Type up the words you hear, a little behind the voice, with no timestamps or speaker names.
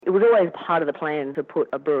It was always part of the plan to put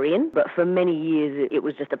a brewery in, but for many years it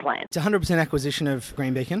was just a plan. It's 100% acquisition of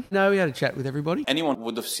Green Beacon. No, we had a chat with everybody. Anyone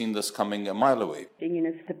would have seen this coming a mile away.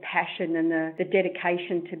 It's the passion and the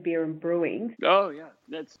dedication to beer and brewing. Oh, yeah.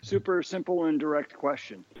 That's super simple and direct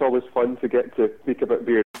question. It's always fun to get to speak about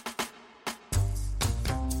beer.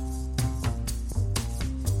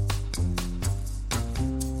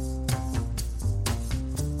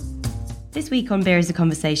 This week on Beer is a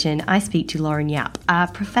Conversation, I speak to Lauren Yap, a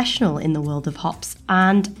professional in the world of hops,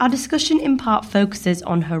 and our discussion in part focuses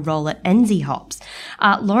on her role at NZ Hops.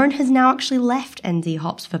 Lauren has now actually left NZ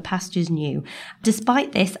Hops for Pastures New.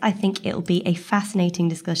 Despite this, I think it'll be a fascinating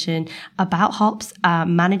discussion about hops,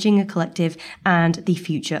 managing a collective, and the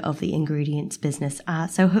future of the ingredients business.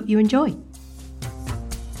 So hope you enjoy.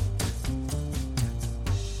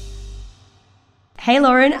 Hey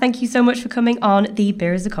Lauren, thank you so much for coming on the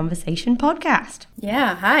Beer is a Conversation podcast.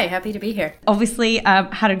 Yeah, hi, happy to be here. Obviously,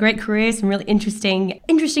 had a great career, some really interesting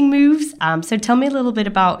moves. So tell me a little bit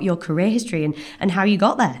about your career history and how you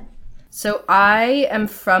got there. So I am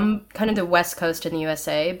from kind of the West Coast in the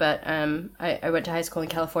USA, but I went to high school in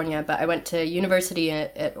California, but I went to university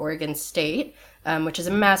at Oregon State, which is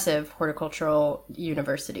a massive horticultural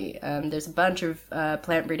university. There's a bunch of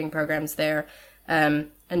plant breeding programs there.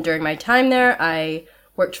 And during my time there, I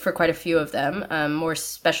worked for quite a few of them, more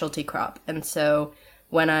specialty crop. And so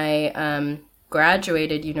when I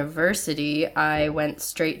graduated university, I went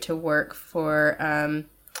straight to work for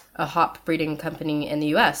a hop breeding company in the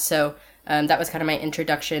US. So that was kind of my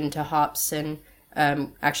introduction to hops and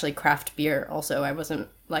actually craft beer also. I wasn't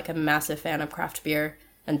like a massive fan of craft beer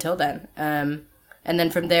until then. And then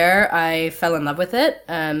from there, I fell in love with it.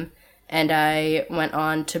 And I went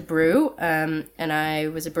on to brew, and I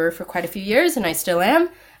was a brewer for quite a few years, and I still am.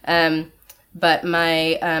 But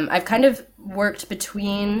I've kind of worked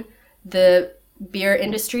between the beer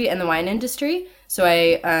industry and the wine industry. So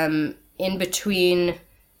in between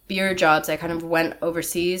beer jobs, I kind of went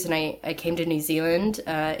overseas, and I came to New Zealand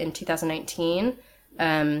in 2019,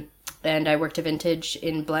 and I worked a vintage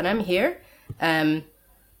in Blenheim here. And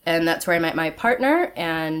that's where I met my partner,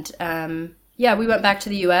 and yeah, we went back to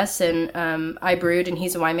the US and I brewed and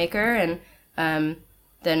he's a winemaker. And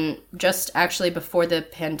then just actually before the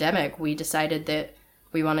pandemic, we decided that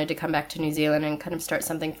we wanted to come back to New Zealand and kind of start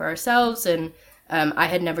something for ourselves. And I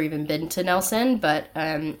had never even been to Nelson, but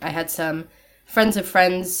I had some friends of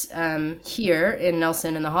friends here in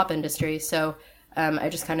Nelson in the hop industry. So I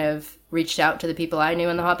just kind of reached out to the people I knew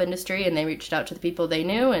in the hop industry and they reached out to the people they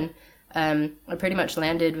knew. And I pretty much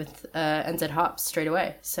landed with NZ Hops straight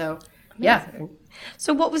away. So yeah.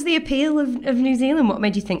 So what was the appeal of New Zealand? What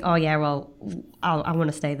made you think, oh yeah, well, I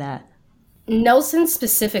want to stay there? Nelson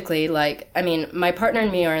specifically, my partner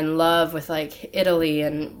and me are in love with Italy,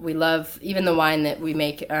 and we love even the wine that we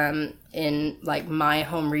make in my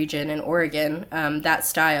home region in Oregon, that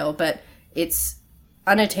style, but it's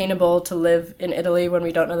unattainable to live in Italy when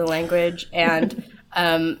we don't know the language. And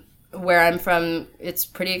where I'm from, it's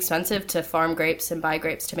pretty expensive to farm grapes and buy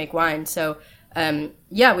grapes to make wine. So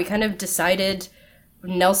we kind of decided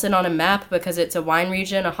Nelson on a map because it's a wine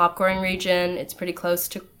region, a hop growing region. It's pretty close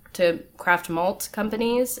to craft malt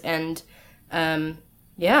companies. And,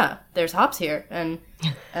 there's hops here. And,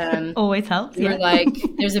 always helps. We were like,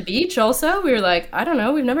 there's a beach also. We were like, I don't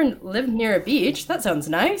know. We've never lived near a beach. That sounds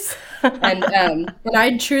nice. And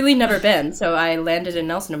I'd truly never been. So I landed in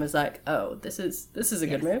Nelson and was like, oh, this is a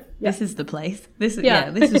good move. Yeah. This is the place. This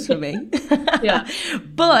is for me. Yeah.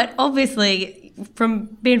 But obviously from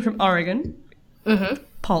being from Oregon,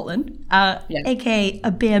 Portland, aka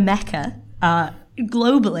a beer mecca,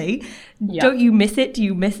 globally, don't you miss it? Do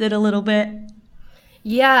you miss it a little bit?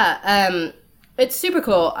 Yeah, it's super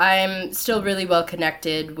cool. I'm still really well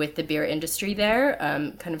connected with the beer industry there.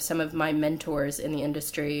 Kind of some of my mentors in the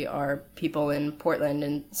industry are people in Portland,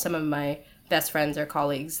 and some of my best friends are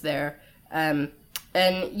colleagues there. I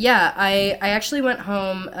actually went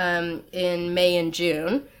home in May and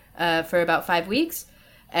June for about 5 weeks,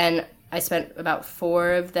 and I spent about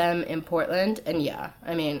 4 of them in Portland. And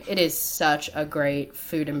it is such a great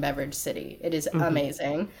food and beverage city. It is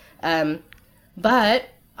amazing. But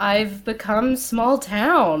I've become small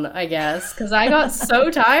town, I guess, because I got so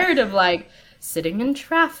tired of sitting in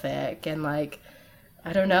traffic and I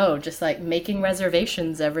don't know, just making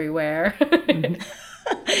reservations everywhere.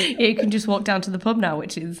 You can just walk down to the pub now,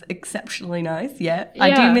 which is exceptionally nice. Yeah.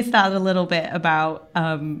 I do miss that a little bit about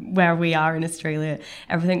where we are in Australia.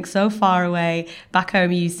 Everything's so far away. Back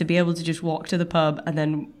home, you used to be able to just walk to the pub and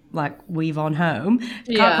then like weave on home. Can't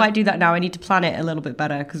Yeah. quite do that now. I need to plan it a little bit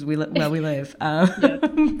better because where we live.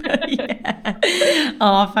 But yeah.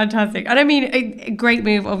 Oh, fantastic. And I mean, a great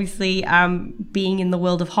move, obviously, being in the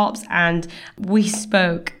world of hops. And we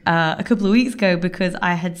spoke a couple of weeks ago because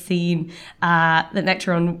I had seen that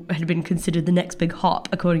Nectaron had been considered the next big hop,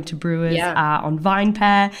 according to brewers, on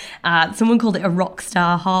VinePair. Someone called it a rock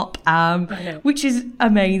star hop, which is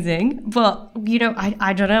amazing. But, you know,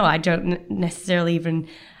 I don't know. I don't necessarily even...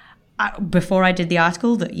 before I did the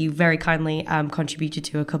article that you very kindly contributed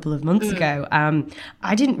to a couple of months ago,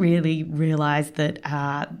 I didn't really realise that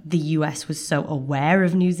the US was so aware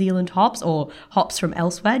of New Zealand hops or hops from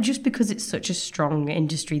elsewhere, just because it's such a strong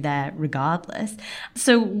industry there regardless.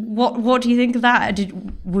 So what do you think of that?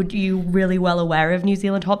 Were you really well aware of New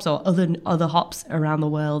Zealand hops or other hops around the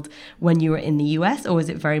world when you were in the US, or was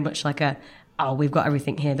it very much like we've got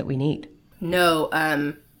everything here that we need? No,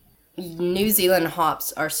 New Zealand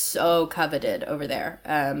hops are so coveted over there.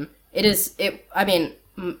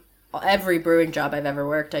 Every brewing job I've ever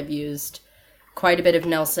worked, I've used quite a bit of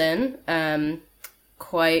Nelson,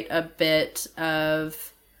 quite a bit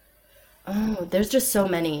of, there's just so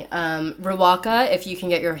many. Riwaka, if you can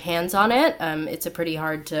get your hands on it, it's a pretty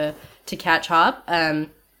hard to catch hop.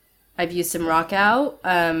 I've used some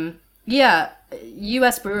Rockout.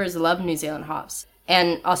 US brewers love New Zealand hops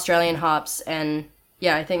and Australian hops, and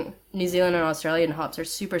yeah, I think New Zealand and Australian hops are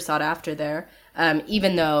super sought after there,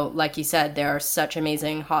 even though, like you said, there are such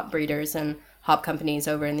amazing hop breeders and hop companies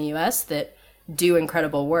over in the US that do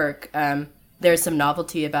incredible work. There's some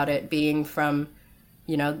novelty about it being from,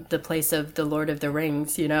 you know, the place of the Lord of the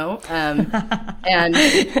Rings, you know? And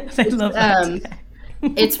I love that.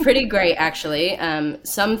 It's pretty great, actually.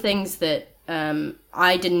 Some things that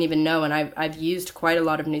I didn't even know, and I've used quite a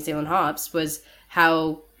lot of New Zealand hops, was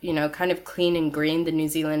how, you know, kind of clean and green the New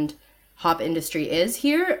Zealand hop industry is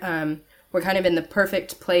here. We're kind of in the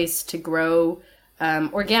perfect place to grow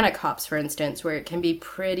organic hops, for instance, where it can be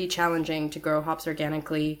pretty challenging to grow hops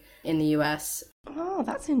organically in the US. Oh,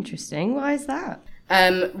 that's interesting. Why is that?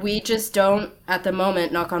 We just don't, at the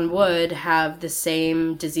moment, knock on wood, have the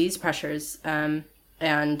same disease pressures.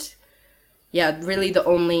 And yeah, really the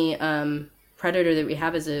only predator that we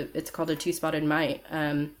have is it's called a two-spotted mite.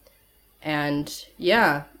 And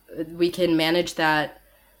yeah, we can manage that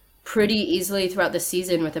pretty easily throughout the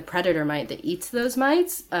season with a predator mite that eats those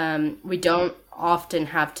mites. We don't often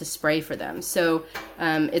have to spray for them. So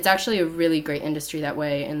it's actually a really great industry that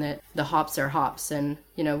way, in that the hops are hops. And,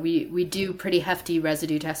 you know, we do pretty hefty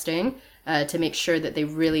residue testing to make sure that they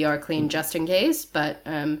really are clean just in case. But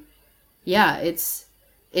yeah, it's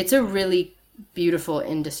a really beautiful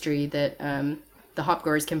industry that the hop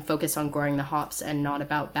growers can focus on growing the hops and not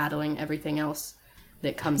about battling everything else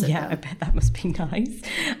that comes at them. Yeah, I bet that must be nice.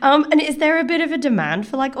 And is there a bit of a demand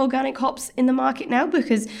for like organic hops in the market now?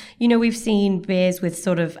 Because, you know, we've seen beers with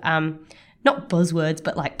sort of not buzzwords,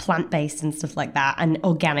 but like plant-based and stuff like that. And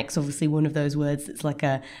organic's obviously one of those words that's like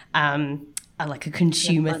a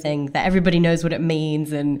consumer thing that everybody knows what it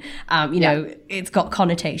means, and you know, it's got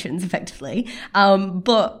connotations effectively.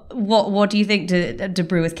 But what do you think? Do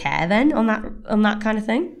brewers care then on that kind of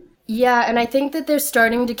thing? Yeah, and I think that they're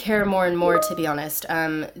starting to care more and more, to be honest.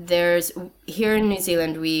 There's, here in New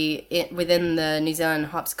Zealand, within the New Zealand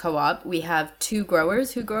Hops Co-op, we have 2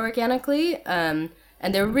 growers who grow organically, and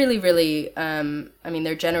they're really, really,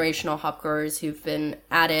 they're generational hop growers who've been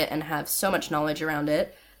at it and have so much knowledge around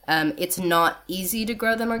it. It's not easy to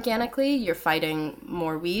grow them organically. You're fighting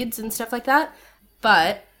more weeds and stuff like that.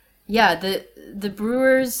 But yeah, the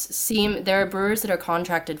brewers there are brewers that are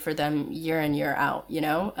contracted for them year in, year out, you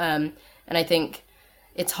know? And I think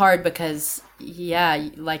it's hard because, yeah,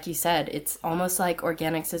 like you said, it's almost like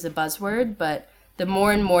organics is a buzzword, but the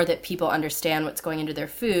more and more that people understand what's going into their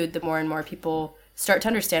food, the more and more people start to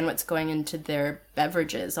understand what's going into their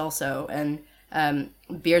beverages also. And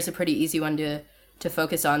beer's a pretty easy one to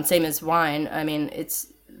focus on, same as wine. I mean,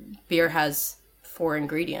 beer has 4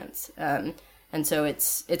 ingredients. And so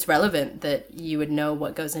it's relevant that you would know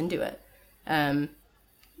what goes into it.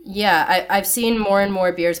 I've seen more and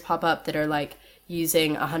more beers pop up that are like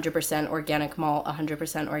using 100% organic malt,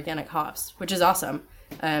 100% organic hops, which is awesome.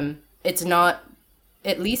 It's not,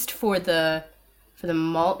 at least for the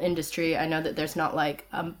malt industry, I know that there's not like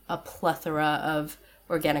a plethora of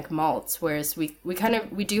organic malts, whereas we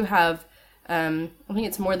do have, I think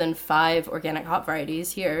it's more than 5 organic hop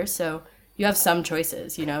varieties here. So you have some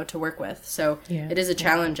choices, you know, to work with. So it is a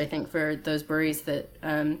challenge, I think, for those breweries that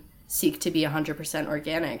seek to be 100%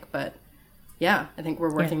 organic. But yeah, I think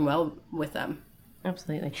we're working well with them.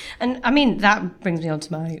 Absolutely. And I mean, that brings me on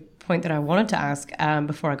to my point that I wanted to ask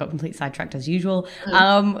before I got completely sidetracked as usual.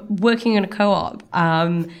 Working in a co-op,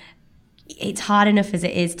 it's hard enough as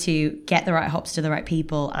it is to get the right hops to the right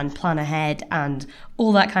people and plan ahead and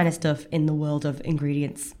all that kind of stuff in the world of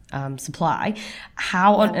ingredients supply.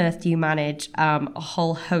 How on earth do you manage a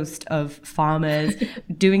whole host of farmers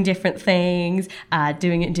doing different things,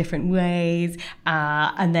 doing it in different ways,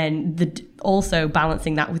 and then also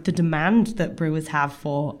balancing that with the demand that brewers have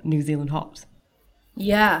for New Zealand hops?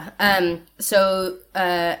 Yeah. So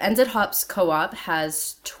NZ Hops Co-op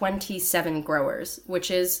has 27 growers, which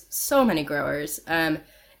is so many growers.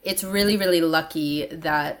 It's really, really lucky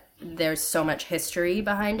that there's so much history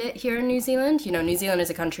behind it here in New Zealand. You know, New Zealand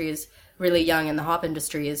as a country is really young and the hop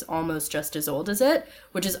industry is almost just as old as it,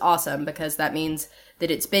 which is awesome because that means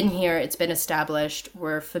that it's been here, it's been established,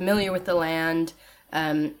 we're familiar with the land,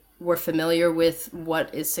 we're familiar with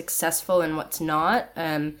what is successful and what's not.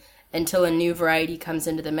 Until a new variety comes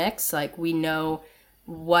into the mix, like we know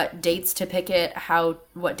what dates to pick it,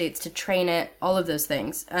 what dates to train it, all of those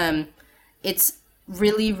things. It's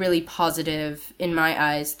really, really positive in my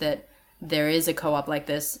eyes that there is a co-op like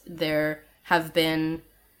this. There have been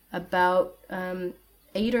about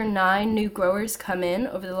 8 or 9 new growers come in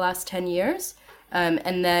over the last 10 years,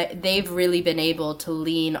 and that they've really been able to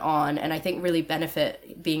lean on, and I think really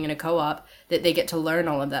benefit being in a co-op, that they get to learn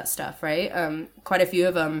all of that stuff, right? Quite a few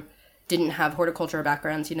of them didn't have horticultural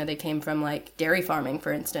backgrounds. You know, they came from like dairy farming,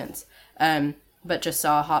 for instance, but just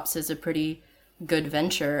saw hops as a pretty good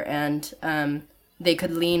venture, and they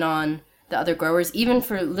could lean on the other growers, even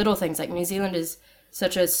for little things. Like New Zealand is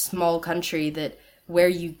such a small country that where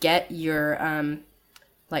you get your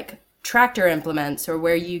like tractor implements, or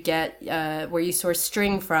where you get where you source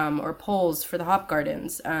string from, or poles for the hop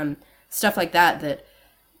gardens, stuff like that.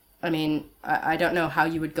 I mean, I don't know how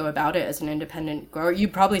you would go about it as an independent grower.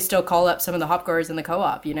 You'd probably still call up some of the hop growers in the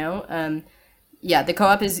co-op, you know? Yeah, the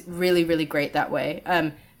co-op is really, really great that way.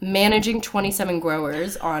 Managing 27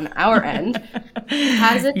 growers on our end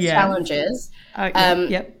has its challenges.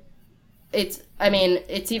 Yep. It's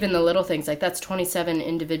even the little things. Like, that's 27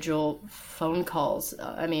 individual phone calls.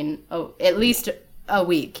 At least a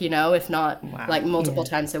week, you know, if not like multiple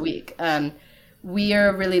times a week. We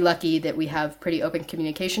are really lucky that we have pretty open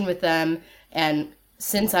communication with them. And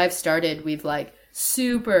since I've started, we've like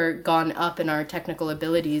super gone up in our technical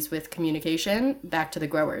abilities with communication back to the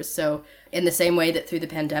growers. So in the same way that through the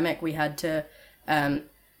pandemic, we had to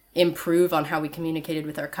improve on how we communicated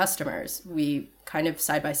with our customers, we kind of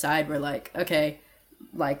side by side were like, okay,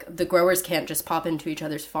 like the growers can't just pop into each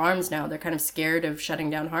other's farms now. They're kind of scared of shutting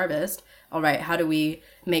down harvest. All right, how do we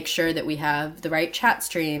make sure that we have the right chat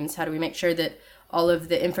streams? How do we make sure that all of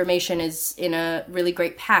the information is in a really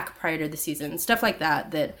great pack prior to the season? Stuff like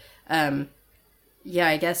that, I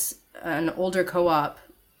guess an older co-op,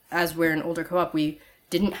 as we're an older co-op, we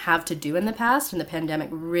didn't have to do in the past, and the pandemic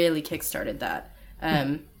really kickstarted that.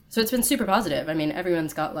 So it's been super positive. I mean,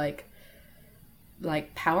 everyone's got like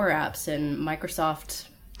Power Apps and Microsoft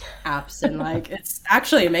apps, and like it's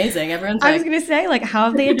actually amazing. Everyone's I was going to say, like, how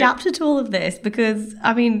have they adapted to all of this? Because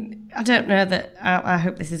I mean, I don't know that I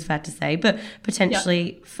hope this is fair to say, but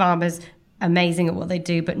potentially farmers amazing at what they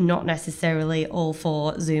do, but not necessarily all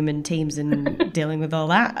for Zoom and Teams and dealing with all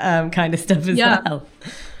that kind of stuff as well.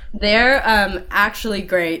 They're actually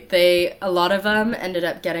great. A lot of them ended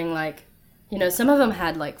up getting like, you know, some of them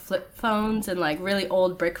had like flip phones and like really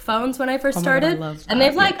old brick phones when I first started. God, and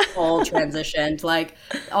they've like all transitioned. Like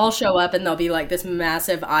I'll show up and they'll be like this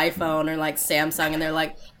massive iPhone or like Samsung, and they're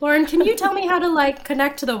like, Lauren, can you tell me how to like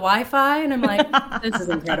connect to the Wi-Fi? And I'm like, this is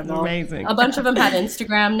incredible. That's amazing. A bunch of them have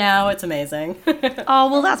Instagram now. It's amazing.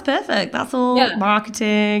 Oh, well, that's perfect. That's all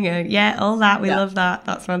marketing and all that. We love that.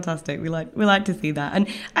 That's fantastic. We like to see that. And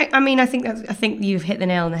I think you've hit the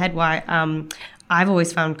nail on the head. Why I've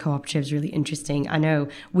always found cooperatives really interesting. I know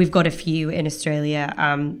we've got a few in Australia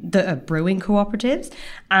that are brewing cooperatives,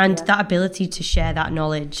 and that ability to share that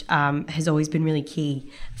knowledge has always been really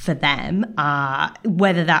key for them.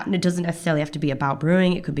 Whether it doesn't necessarily have to be about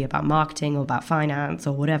brewing, it could be about marketing or about finance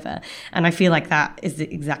or whatever. And I feel like that is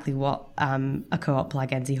exactly what a co-op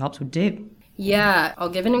like NZ Hops would do. Yeah, I'll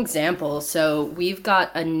give an example. So we've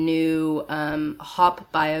got a new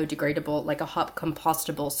hop biodegradable, like a hop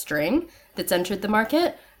compostable string that's entered the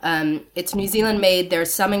market. It's New Zealand made. There are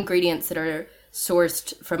some ingredients that are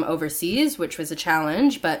sourced from overseas, which was a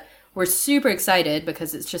challenge, but we're super excited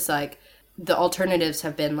because it's just like the alternatives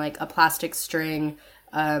have been like a plastic string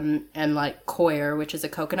and like coir, which is a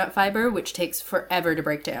coconut fiber, which takes forever to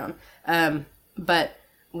break down. But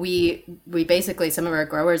we basically, some of our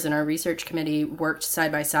growers in our research committee worked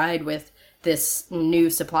side by side with this new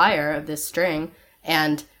supplier of this string,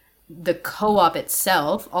 and the co-op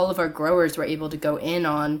itself, all of our growers were able to go in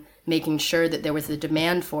on making sure that there was the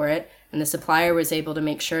demand for it, and the supplier was able to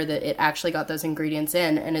make sure that it actually got those ingredients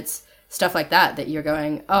in. And it's stuff like that you're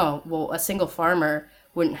going, oh, well, a single farmer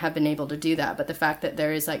wouldn't have been able to do that. But the fact that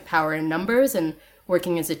there is like power in numbers and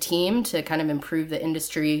working as a team to kind of improve the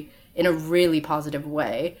industry in a really positive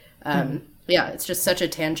way. Yeah, it's just such a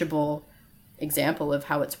tangible example of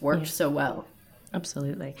how it's worked so well.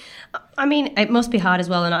 Absolutely. I mean, it must be hard as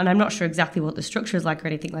well, and I'm not sure exactly what the structure is like or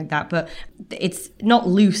anything like that, but it's not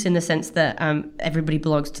loose in the sense that everybody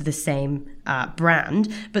belongs to the same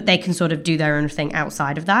brand, but they can sort of do their own thing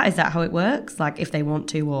outside of that. Is that how it works? Like if they want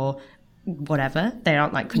to or whatever, they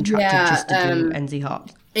aren't like contracted just to do NZ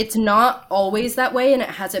hops. It's not always that way, and it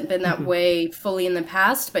hasn't been that way fully in the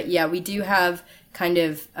past, but yeah, we do have kind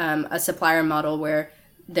of a supplier model where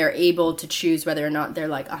they're able to choose whether or not they're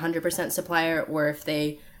like 100% supplier or if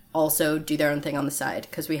they also do their own thing on the side.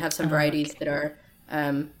 Because we have some varieties that are,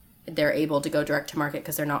 they're able to go direct to market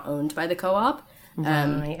because they're not owned by the co-op.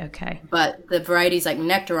 Right, okay. But the varieties like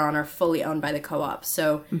Nectaron are fully owned by the co-op.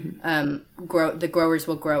 So the growers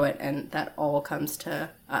will grow it, and that all comes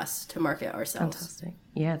to us to market ourselves. Fantastic.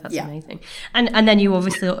 Yeah, that's amazing. And then you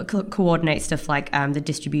obviously coordinate stuff like the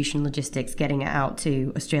distribution, logistics, getting it out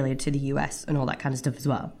to Australia, to the US, and all that kind of stuff as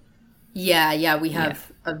well. Yeah, we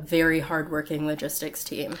have a very hardworking logistics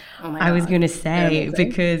team. Oh my God. I was going to say,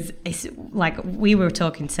 because it's like we were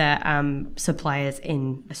talking to suppliers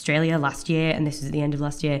in Australia last year, and this was at the end of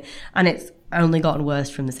last year, and it's only gotten worse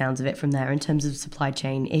from the sounds of it from there in terms of supply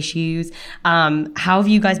chain issues. How have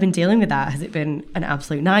you guys been dealing with that? Has it been an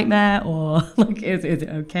absolute nightmare, or like is it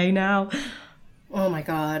okay now? Oh my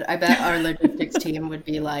God. I bet our logistics team would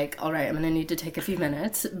be like, all right, I'm going to need to take a few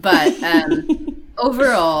minutes. But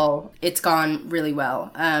overall, it's gone really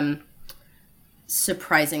well.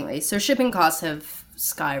 Surprisingly. So shipping costs have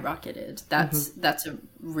skyrocketed. That's a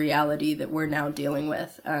reality that we're now dealing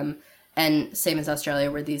with. And same as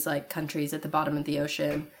Australia, we're these like countries at the bottom of the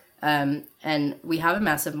ocean. And we have a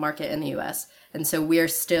massive market in the US. And so we're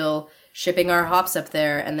still shipping our hops up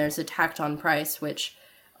there, and there's a tacked on price, which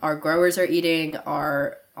our growers are eating,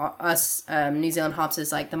 New Zealand Hops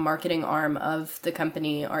is like the marketing arm of the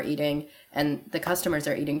company are eating, and the customers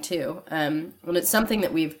are eating too. And it's something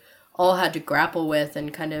that we've all had to grapple with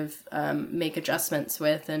and kind of make adjustments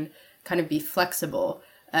with and kind of be flexible.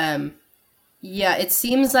 Yeah, it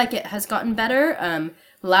seems like it has gotten better.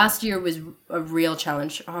 Last year was a real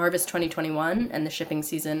challenge. Harvest 2021 and the shipping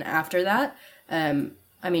season after that.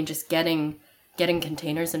 I mean, just getting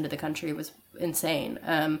containers into the country was insane.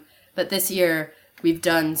 But this year we've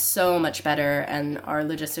done so much better, and our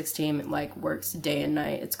logistics team like works day and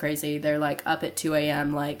night. It's crazy. They're like up at 2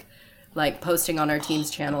 a.m. like posting on our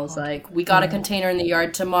team's channels, like, we got a container in the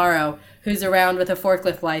yard tomorrow. Who's around with a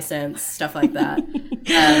forklift license? Stuff like that.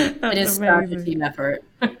 It is such a team effort.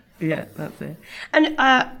 Yeah, that's it. And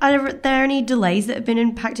are there any delays that have been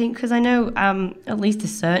impacting? Because I know at least a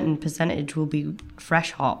certain percentage will be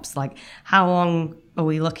fresh hops. Like, how long are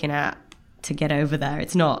we looking at to get over there?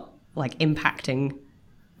 It's not like impacting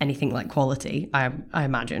anything like quality, I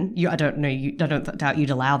imagine. I don't know. I don't doubt you'd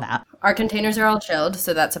allow that. Our containers are all chilled,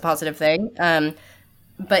 so that's a positive thing.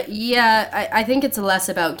 But yeah, I think it's less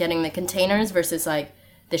about getting the containers versus like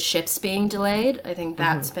the ships being delayed. I think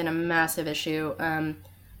that's been a massive issue.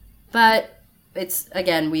 But it's,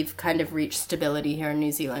 again, we've kind of reached stability here in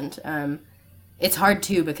New Zealand. It's hard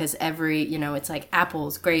too because it's like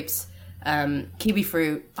apples, grapes, kiwi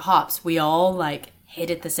fruit, hops, we all like hit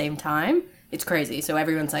at the same time. It's crazy. So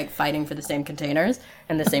everyone's like fighting for the same containers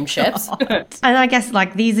and the same ships. And I guess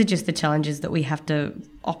like these are just the challenges that we have to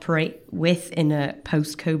operate with in a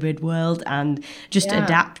post-COVID world and just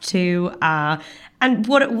adapt to. And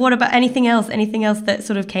what about anything else? Anything else that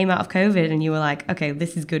sort of came out of COVID and you were like, okay,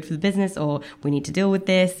 this is good for the business, or we need to deal with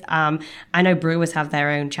this? I know brewers have their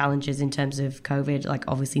own challenges in terms of COVID, like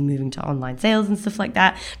obviously moving to online sales and stuff like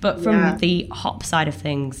that. But from the hop side of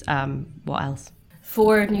things, what else?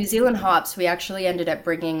 For New Zealand hops, we actually ended up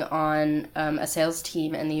bringing on a sales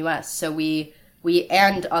team in the US. So we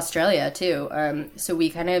and Australia too. So we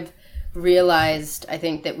kind of realized, I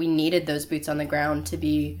think, that we needed those boots on the ground to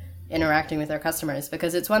be interacting with our customers,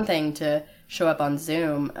 because it's one thing to show up on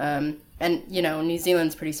Zoom. And, New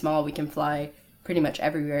Zealand's pretty small. We can fly pretty much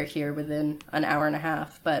everywhere here within an hour and a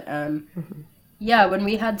half. But when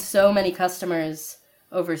we had so many customers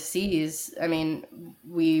overseas, I mean,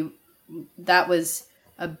 that was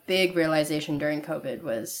a big realization during COVID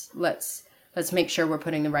was let's make sure we're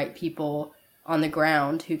putting the right people on the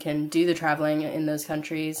ground who can do the traveling in those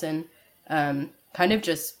countries and kind of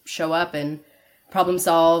just show up and problem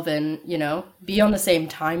solve and, you know, be on the same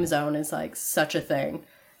time zone is like such a thing.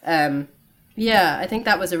 Yeah, I think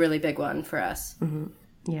that was a really big one for us. Mm-hmm.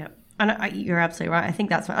 Yeah. And you're absolutely right. I think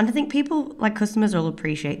that's, and I think people, like customers, will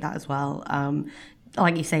appreciate that as well.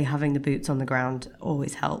 Like you say, having the boots on the ground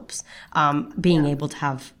always helps. Being able to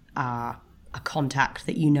have a contact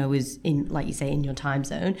that you know is in, like you say, in your time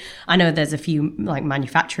zone. I know there's a few like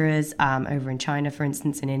manufacturers over in China, for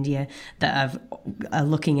instance, in India, that are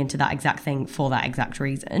looking into that exact thing for that exact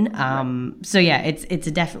reason. So yeah,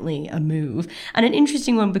 it's definitely a move, and an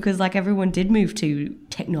interesting one, because like everyone did move to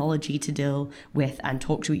technology to deal with and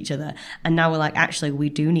talk to each other, and now we're like, actually, we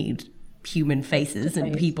do need human faces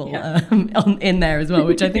and people in there as well,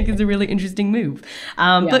 which I think is a really interesting move.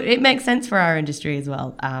 But it makes sense for our industry as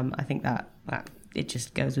well. I think that it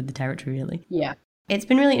just goes with the territory, really. Yeah. It's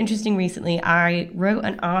been really interesting recently. I wrote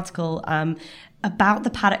an article about the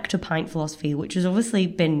paddock to pint philosophy, which has obviously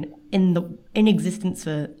been in existence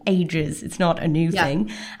for ages. It's not a new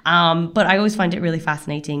thing. But I always find it really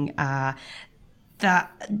fascinating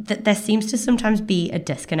that there seems to sometimes be a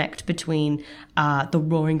disconnect between the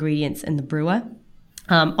raw ingredients and the brewer.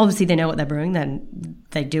 Obviously, they know what they're brewing, then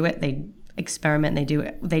they do it, they experiment, they do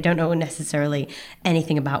it. They don't know necessarily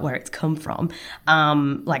anything about where it's come from.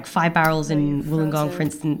 Like Five Barrels in Wollongong, for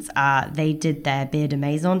instance, they did their Beer de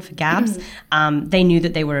Maison for Gabs. They knew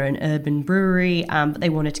that they were an urban brewery, but they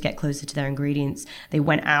wanted to get closer to their ingredients. They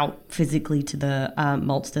went out physically to the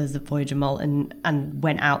maltsters, the Voyager Malt, and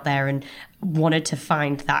went out there and wanted to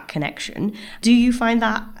find that connection. Do you find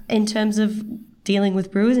that in terms of dealing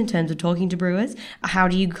with brewers, in terms of talking to brewers? How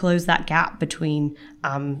do you close that gap between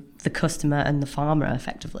the customer and the farmer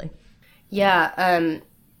effectively? Yeah,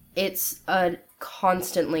 it's a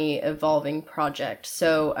constantly evolving project.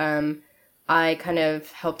 So I kind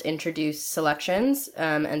of helped introduce selections.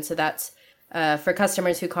 And so that's for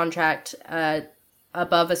customers who contract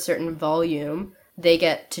above a certain volume, they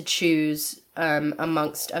get to choose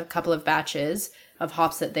amongst a couple of batches of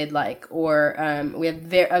hops that they'd like. Or we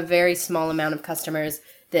have a very small amount of customers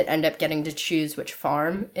that end up getting to choose which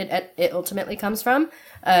farm it ultimately comes from.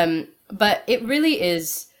 But it really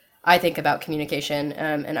is, I think, about communication.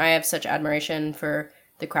 And I have such admiration for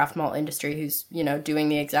the craft malt industry, who's, you know, doing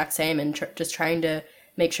the exact same and just trying to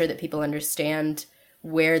make sure that people understand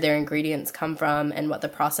where their ingredients come from and what the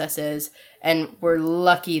process is. And we're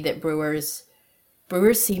lucky that brewers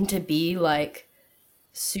seem to be like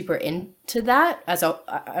super into that.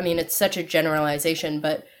 I mean, it's such a generalization,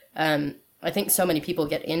 but I think so many people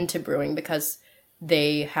get into brewing because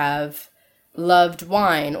they have loved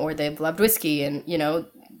wine or they've loved whiskey, and, you know,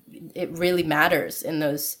 it really matters in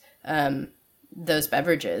those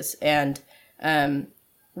beverages. And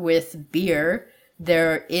with beer,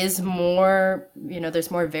 there is more, you know,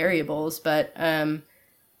 there's more variables, but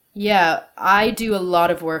yeah, I do a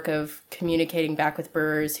lot of work of communicating back with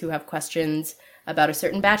brewers who have questions about a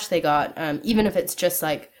certain batch they got, even if it's just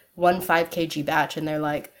like 1 5 kg batch and they're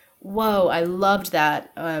like, whoa, I loved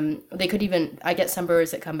that. They could even, I get some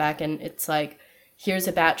brewers that come back and it's like, here's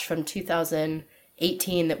a batch from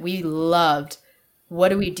 2018 that we loved. What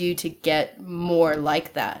do we do to get more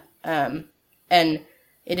like that? And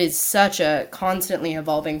it is such a constantly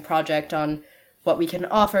evolving project on what we can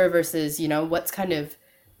offer versus, you know, what's kind of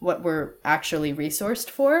what we're actually resourced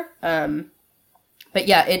for. But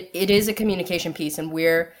yeah, it is a communication piece, and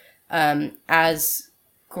we're, as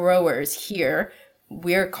growers here,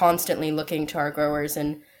 we're constantly looking to our growers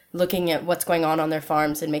and looking at what's going on their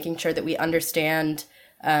farms and making sure that we understand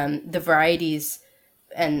the varieties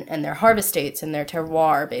and their harvest dates and their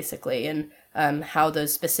terroir, basically, and how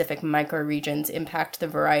those specific microregions impact the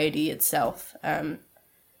variety itself.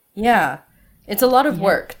 Yeah, it's a lot of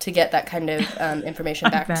work to get that kind of information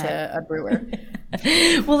back to a brewer.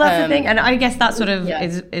 Well, that's the thing, and I guess that sort of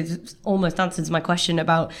is almost answers my question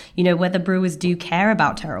about, you know, whether brewers do care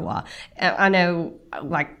about terroir. I know,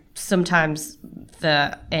 like, sometimes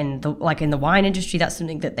in the wine industry, that's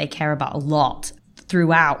something that they care about a lot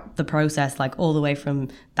throughout the process, like all the way from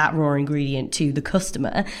that raw ingredient to the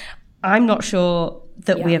customer. I'm not sure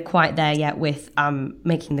that we are quite there yet with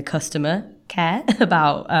making the customer care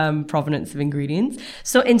about provenance of ingredients.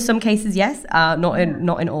 So in some cases, yes, not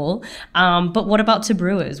in all. But what about to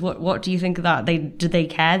brewers? What do you think of that? Do they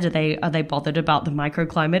care? Are they bothered about the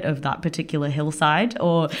microclimate of that particular hillside,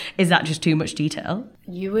 or is that just too much detail?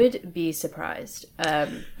 You would be surprised.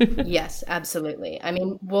 Yes, absolutely. I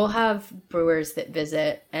mean, we'll have brewers that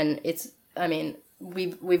visit, and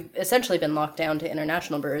we've essentially been locked down to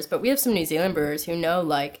international brewers, but we have some New Zealand brewers who know,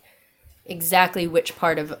 like, exactly which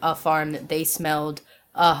part of a farm that they smelled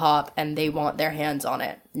a hop and they want their hands on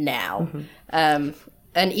it now. Mm-hmm.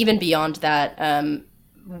 and even beyond that,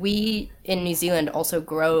 we in New Zealand also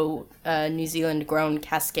grow New Zealand grown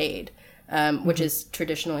Cascade, which is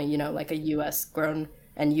traditionally, you know, like a U.S. grown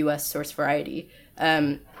and U.S. source variety.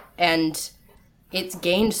 And it's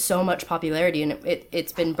gained so much popularity, and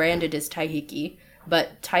it's been branded as Taihiki.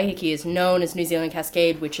 But Taihiki is known as New Zealand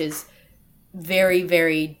Cascade, which is very,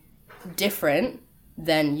 very different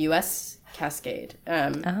than U.S. Cascade.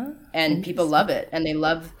 And people love it, and they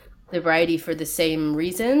love the variety for the same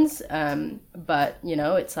reasons. But, you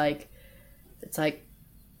know, it's like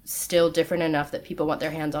still different enough that people want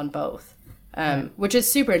their hands on both, which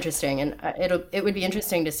is super interesting. And it would be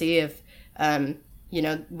interesting to see if, you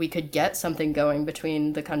know, we could get something going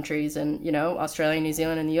between the countries and, you know, Australia, New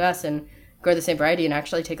Zealand, and the U.S. and grow the same variety and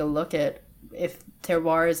actually take a look at if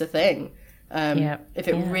terroir is a thing. If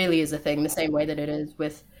it really is a thing, the same way that it is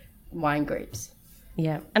with wine grapes.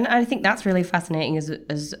 Yeah, and I think that's really fascinating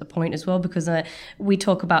as a point as well, because we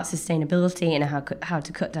talk about sustainability and how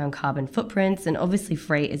to cut down carbon footprints, and obviously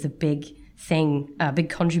freight is a big thing, a big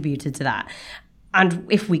contributor to that. And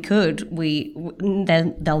if we could,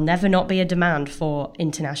 there'll never not be a demand for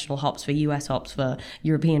international hops, for US hops, for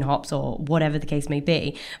European hops, or whatever the case may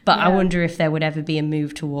be. But I wonder if there would ever be a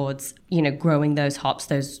move towards, you know, growing those hops,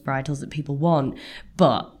 those varietals that people want,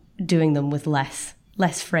 but doing them with less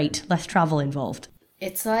freight, less travel involved.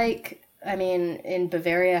 It's like, I mean, in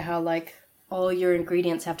Bavaria, how like all your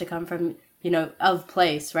ingredients have to come from, you know, of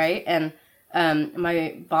place, right? And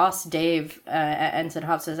my boss, Dave, at Ensign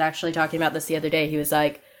Hops was actually talking about this the other day. He was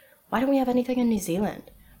like, why don't we have anything in New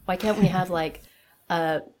Zealand? Why can't we have like,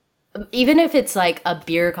 even if it's like a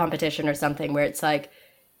beer competition or something where it's like,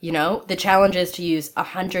 you know, the challenge is to use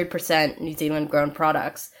 100% New Zealand grown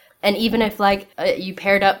products. And even if like you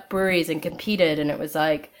paired up breweries and competed and it was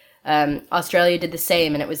like, Australia did the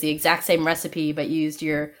same and it was the exact same recipe but used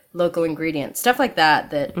your local ingredients, stuff like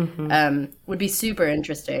that would be super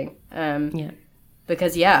interesting,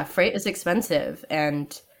 because freight is expensive,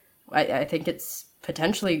 and I think it's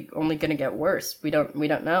potentially only going to get worse. We don't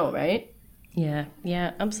know, right?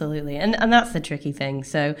 Yeah, absolutely. And that's the tricky thing.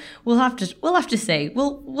 So we'll have to say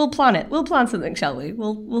we'll plan it. We'll plan something, shall we?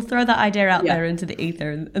 We'll throw that idea out there into the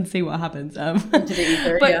ether and see what happens. Into the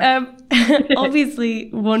ether, but obviously,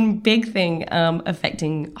 one big thing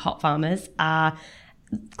affecting hop farmers are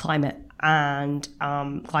climate and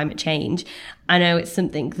climate change. I know it's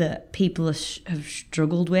something that people have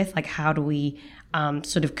struggled with. Like, how do we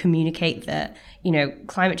sort of communicate that, you know,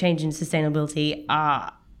 climate change and sustainability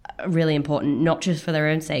are really important, not just for their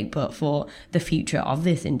own sake, but for the future of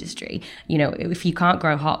this industry. You know, if you can't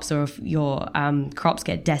grow hops, or if your crops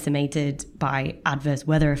get decimated by adverse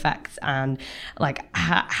weather effects, and like,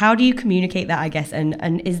 how do you communicate that, I guess,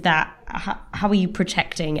 and is that, how are you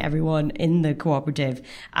protecting everyone in the cooperative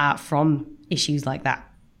from issues like that?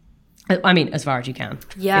 I mean, as far as you can.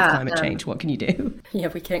 Yeah. It's climate change. What can you do? Yeah,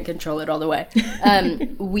 we can't control it all the way.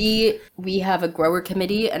 We have a grower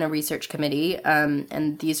committee and a research committee,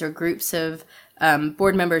 and these are groups of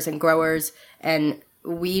board members and growers, and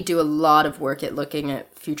we do a lot of work at looking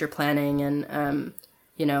at future planning and,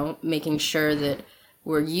 you know, making sure that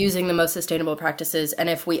we're using the most sustainable practices. And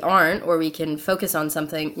if we aren't, or we can focus on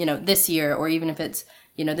something, you know, this year, or even if it's,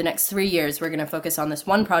 you know, the next 3 years, we're going to focus on this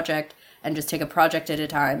one project and just take a project at a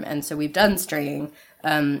time. And so we've done straying.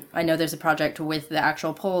 I know there's a project with the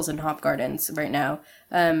actual poles and hop gardens right now.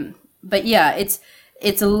 But yeah,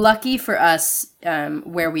 it's lucky for us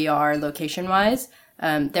where we are location-wise.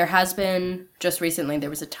 There has been, just recently, there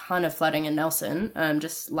was a ton of flooding in Nelson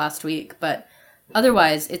just last week. But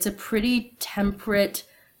otherwise, it's a pretty temperate,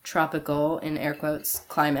 tropical, in air quotes,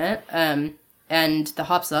 climate. And the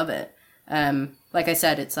hops love it. Like I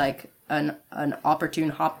said, it's like an opportune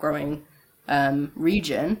hop growing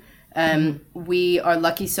region. We are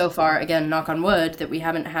lucky so far, again, knock on wood, that we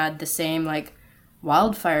haven't had the same like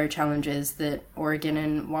wildfire challenges that Oregon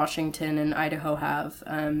and Washington and Idaho have.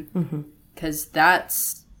 Because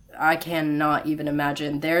that's, I cannot even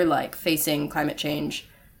imagine, they're like facing climate change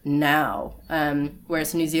now.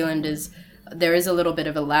 Whereas New Zealand there is a little bit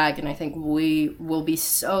of a lag, and I think we will be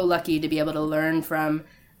so lucky to be able to learn from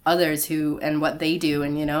others and what they do,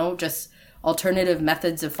 and, you know, just alternative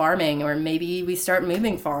methods of farming, or maybe we start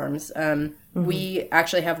moving farms. We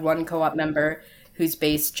actually have one co-op member who's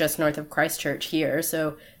based just north of Christchurch here,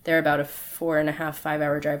 so they're about a 4.5-5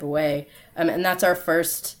 hour drive away, and that's our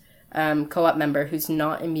first co-op member who's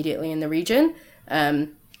not immediately in the region.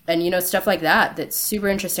 And, you know, stuff like that's super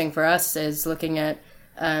interesting for us, is looking at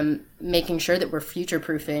making sure that we're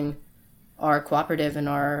future-proofing our cooperative and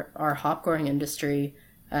our hop growing industry,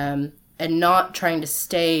 and not trying to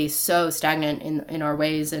stay so stagnant in our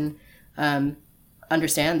ways. And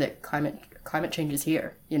understand that climate change is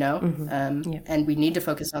here, you know, and we need to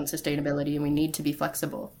focus on sustainability and we need to be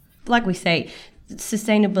flexible. Like we say,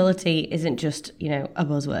 sustainability isn't just, you know, a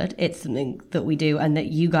buzzword. It's something that we do, and that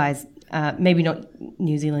you guys, maybe not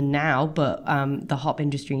New Zealand now, but the hop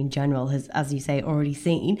industry in general has, as you say, already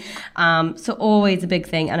seen. So always a big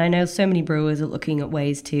thing. And I know so many brewers are looking at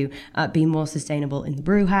ways to be more sustainable in the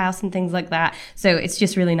brew house and things like that. So it's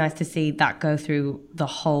just really nice to see that go through the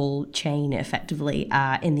whole chain effectively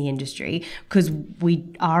in the industry, because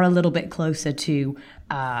we are a little bit closer to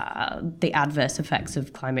the adverse effects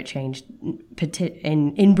of climate change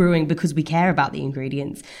in brewing, because we care about the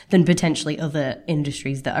ingredients, than potentially other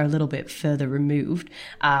industries that are a little bit further removed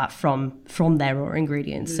from their raw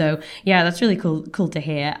ingredients. So yeah, that's really cool to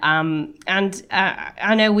hear. And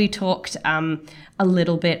I know we talked a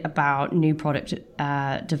little bit about new product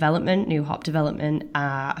development, new hop development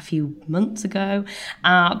a few months ago.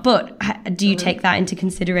 But do you take that into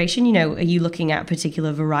consideration? You know, are you looking at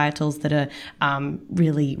particular varietals that are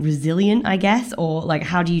really resilient, I guess? Or like,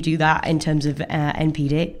 how do you do that in terms of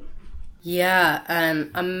NPD? Yeah,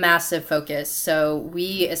 a massive focus. So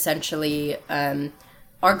we essentially,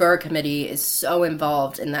 our grower committee is so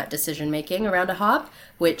involved in that decision making around a hop,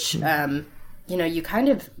 which, you know, you kind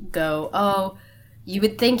of go, oh, you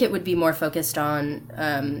would think it would be more focused on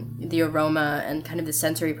the aroma and kind of the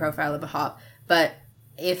sensory profile of a hop. But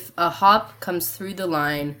if a hop comes through the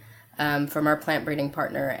line from our plant breeding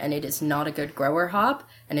partner and it is not a good grower hop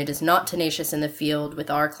and it is not tenacious in the field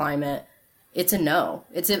with our climate, it's a no.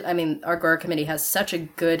 I mean, our grower committee has such a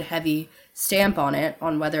good, heavy stamp on it,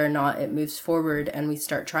 on whether or not it moves forward and we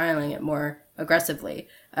start trialing it more aggressively,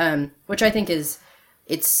 which I think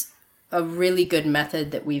it's a really good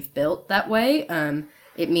method that we've built that way.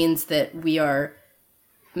 It means that we are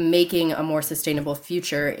making a more sustainable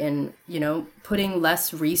future in, you know, putting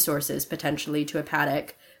less resources potentially to a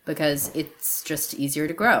paddock because it's just easier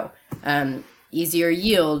to grow, easier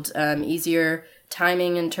yield, easier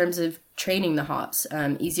timing in terms of training the hops,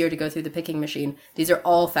 easier to go through the picking machine. These are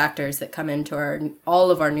all factors that come into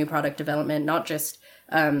all of our new product development, not just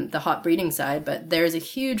the hop breeding side, but there's a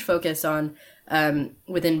huge focus on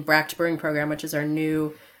within Bract Brewing Program, which is our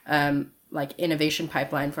new like innovation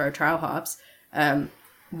pipeline for our trial hops.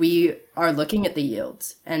 We are looking at the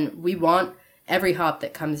yields, and we want every hop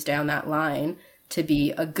that comes down that line to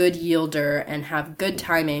be a good yielder and have good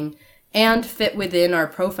timing and fit within our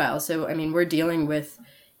profile. So, I mean, we're dealing with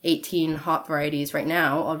 18 hop varieties right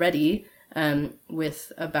now already,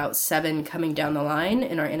 with about 7 coming down the line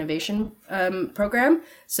in our innovation program.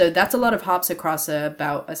 So that's a lot of hops across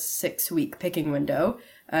about a 6-week picking window.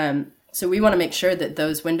 So we want to make sure that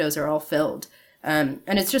those windows are all filled. And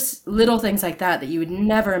it's just little things like that you would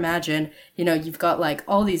never imagine. You know, you've got like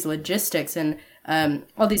all these logistics and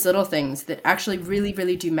all these little things that actually really,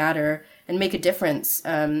 really do matter and make a difference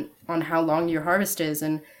on how long your harvest is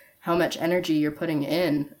and how much energy you're putting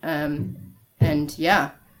in. And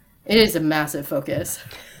yeah, it is a massive focus.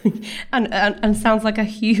 and sounds like a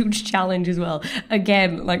huge challenge as well.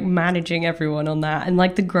 Again, like managing everyone on that. And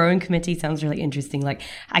like the growing committee sounds really interesting. Like,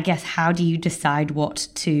 I guess, how do you decide what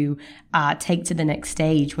to take to the next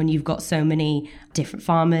stage when you've got so many different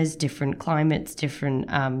farmers, different climates,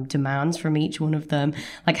 different demands from each one of them?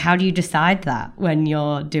 Like, how do you decide that when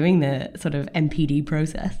you're doing the sort of NPD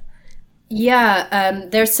process? Yeah,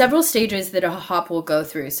 there's several stages that a hop will go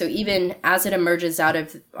through. So even as it emerges out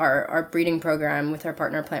of our breeding program with our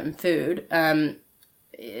partner Plant and Food,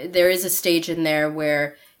 there is a stage in there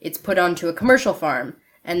where it's put onto a commercial farm,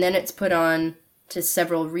 and then it's put on to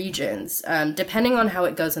several regions, depending on how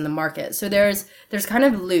it goes in the market. So there's kind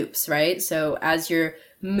of loops, right? So as you're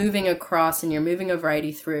moving across and you're moving a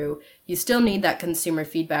variety through, you still need that consumer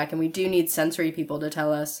feedback, and we do need sensory people to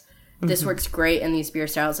tell us, this works great in these beer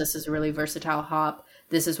styles. This is a really versatile hop.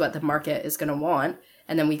 This is what the market is going to want.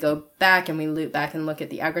 And then we go back and we loop back and look at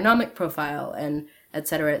the agronomic profile and et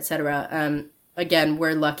cetera, et cetera. Again,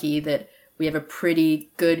 we're lucky that we have a pretty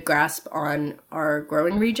good grasp on our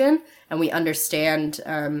growing region, and we understand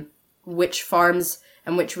which farms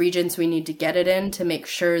and which regions we need to get it in to make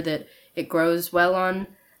sure that it grows well on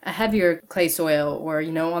a heavier clay soil or,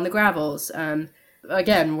 you know, on the gravels.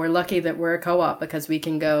 Again, we're lucky that we're a co-op because we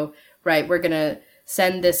can go, right, we're going to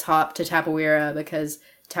send this hop to Tapawera because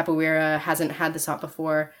Tapawera hasn't had this hop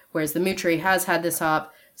before, whereas the Mootry has had this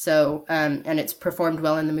hop. So, and it's performed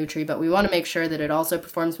well in the Mootry, but we want to make sure that it also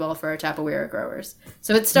performs well for our Tapawera growers.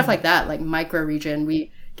 So it's stuff like that, like micro region.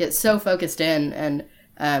 We get so focused in,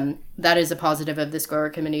 and that is a positive of this grower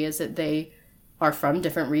committee, is that they are from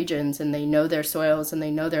different regions and they know their soils and they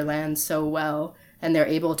know their lands so well, and they're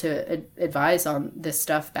able to advise on this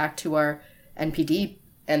stuff back to our NPD,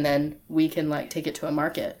 and then we can like take it to a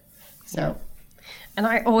market. So. And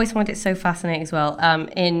I always find it so fascinating as well.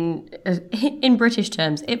 In British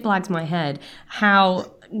terms, it blags my head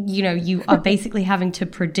how, you know, you are basically having to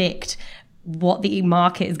predict what the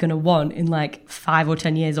market is going to want in like 5 or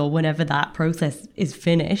 10 years or whenever that process is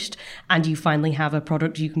finished and you finally have a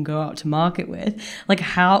product you can go out to market with. Like,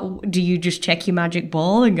 how do you just check your magic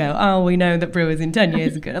ball and go, oh, we know that brewers in 10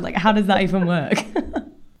 years ago? Like, how does that even work?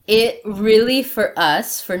 It really, for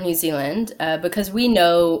us, for New Zealand, because we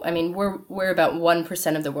know, I mean, we're about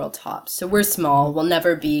 1% of the world's hops. So we're small. We'll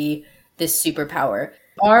never be this superpower.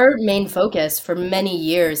 Our main focus for many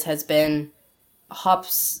years has been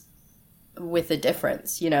hops with a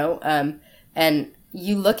difference, you know? And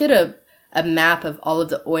you look at a map of all of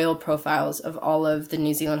the oil profiles of all of the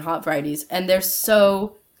New Zealand hop varieties, and they're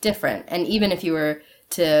so different. And even if you were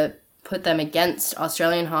to put them against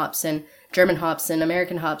Australian hops and German hops and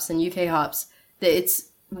American hops and UK hops,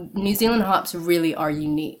 New Zealand hops really are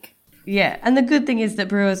unique. Yeah, and the good thing is that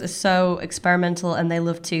brewers are so experimental and they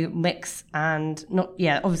love to mix and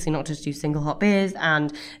obviously not just do single hop beers.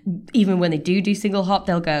 And even when they do single hop,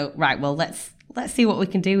 they'll go, right, well, let's see what we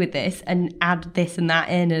can do with this and add this and that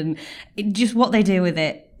in. And just what they do with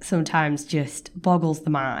it sometimes just boggles the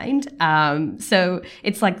mind. So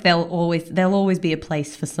it's like there'll always be a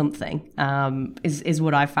place for something, is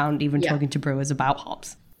what I found even talking to brewers about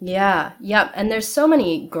hops. Yeah. And there's so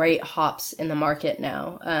many great hops in the market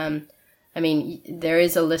now. I mean, there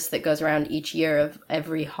is a list that goes around each year of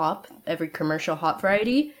every commercial hop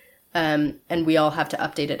variety. And we all have to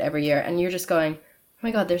update it every year. And you're just going, oh my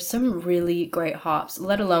God, there's some really great hops,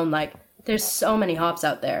 let alone like there's so many hops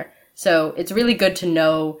out there. So it's really good to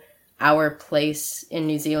know our place in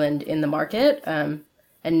New Zealand in the market, and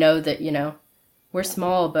know that, you know, we're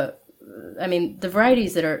small, but I mean,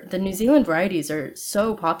 the New Zealand varieties are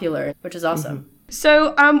so popular, which is awesome. Mm-hmm.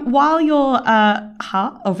 So while your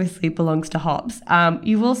heart obviously belongs to hops,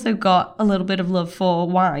 you've also got a little bit of love for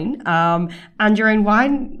wine, and your own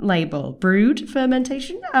wine label, Brewed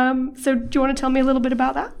Fermentation. So do you want to tell me a little bit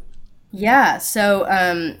about that? Yeah,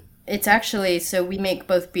 so it's actually, so we make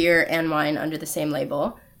both beer and wine under the same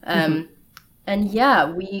label. And yeah,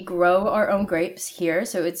 we grow our own grapes here.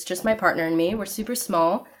 So it's just my partner and me. We're super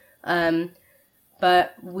small.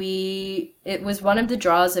 But it was one of the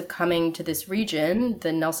draws of coming to this region,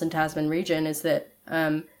 the Nelson Tasman region, is that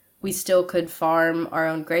we still could farm our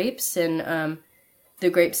own grapes, and the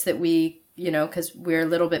grapes that we, you know, because we're a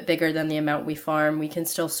little bit bigger than the amount we farm, we can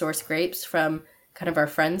still source grapes from kind of our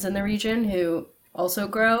friends in the region who also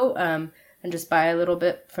grow, and just buy a little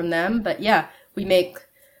bit from them. But yeah, we make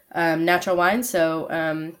natural wine,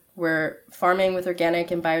 so we're farming with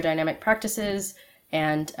organic and biodynamic practices,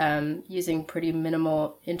 and using pretty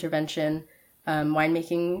minimal intervention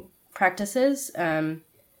winemaking practices. And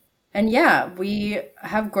yeah, we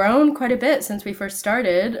have grown quite a bit since we first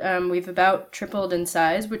started. We've about tripled in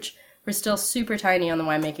size, which we're still super tiny on the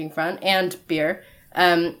winemaking front, and beer.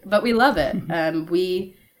 But we love it.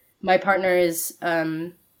 My partner is,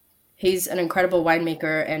 he's an incredible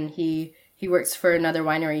winemaker, and he works for another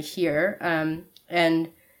winery here. And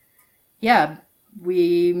yeah,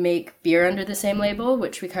 we make beer under the same label,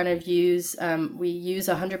 which we kind of use. We use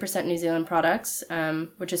 100% New Zealand products,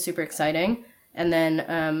 which is super exciting. And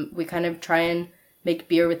then we kind of try and make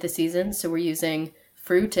beer with the season. So we're using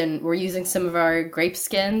fruit, and we're using some of our grape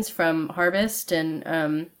skins from harvest,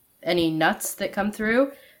 and any nuts that come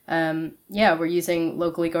through. Yeah, we're using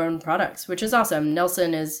locally grown products, which is awesome.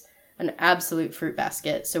 Nelson is an absolute fruit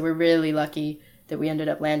basket. So we're really lucky that we ended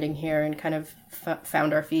up landing here and kind of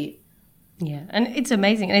found our feet. Yeah, and it's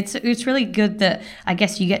amazing. And it's really good that I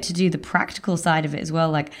guess you get to do the practical side of it as well.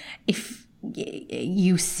 Like, if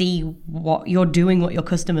you see what you're doing, what your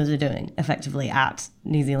customers are doing effectively at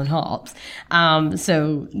New Zealand Hops.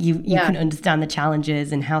 So you can understand the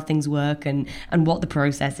challenges and how things work, and what the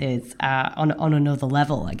process is on another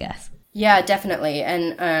level, I guess. Yeah, definitely.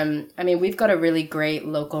 And I mean, we've got a really great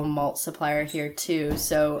local malt supplier here too.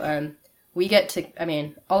 So we get to, I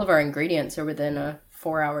mean, all of our ingredients are within a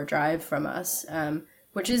 4-hour drive from us,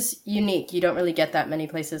 which is unique. You don't really get that many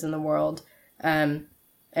places in the world. And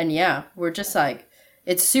yeah, we're just like,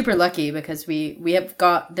 it's super lucky because we have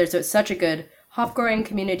got, there's such a good hop growing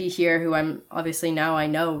community here who I'm obviously now I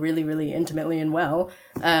know really, really intimately and well.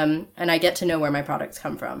 And I get to know where my products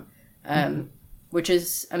come from, which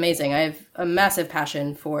is amazing. I have a massive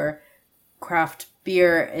passion for craft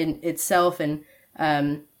beer in itself, and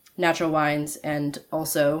natural wines, and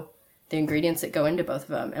also the ingredients that go into both of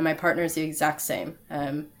them. And my partner is the exact same.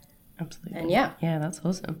 Absolutely. And yeah, that's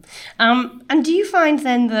awesome. And do you find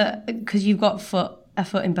then that, because you've got foot a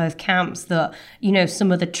foot in both camps that, you know,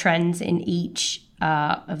 some of the trends in each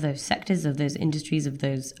of those sectors, of those industries, of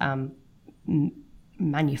those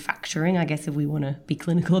manufacturing, I guess, if we want to be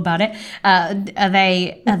clinical about it, are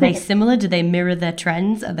they similar? Do they mirror their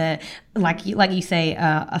trends? Are there, like you say,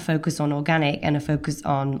 a focus on organic and a focus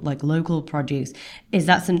on like local produce? Is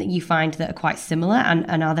that something you find that are quite similar,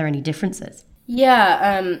 and are there any differences?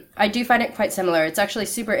 Yeah, I do find it quite similar. It's actually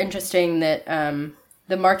super interesting that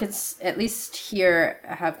the markets, at least here,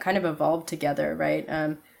 have kind of evolved together, right?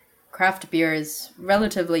 Craft beer is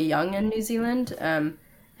relatively young in New Zealand,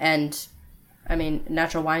 and I mean,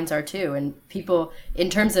 natural wines are too. And people, in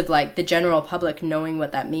terms of like the general public knowing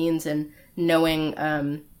what that means and knowing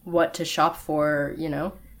what to shop for, you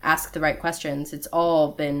know, ask the right questions, it's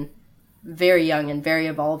all been very young and very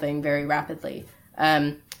evolving very rapidly.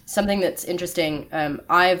 Something that's interesting,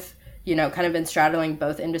 I've, you know, kind of been straddling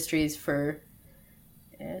both industries for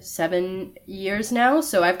 7 years now.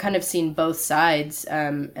 So I've kind of seen both sides,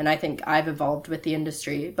 and I think I've evolved with the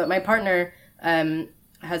industry. But my partner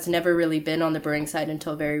has never really been on the brewing side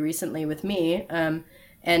until very recently with me.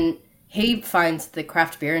 And he finds the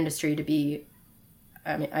craft beer industry to be,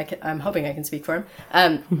 I mean, I'm hoping I can speak for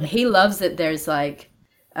him. He loves that there's like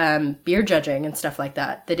beer judging and stuff like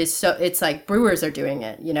that. That is so, it's like brewers are doing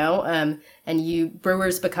it, you know? And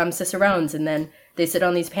brewers become cicerones, and then they sit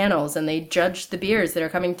on these panels and they judge the beers that are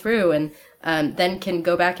coming through, and then can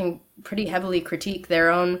go back and pretty heavily critique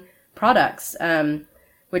their own products,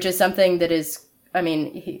 which is something that is, I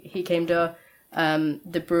mean, he came to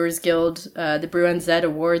the Brewers Guild, the Brew NZ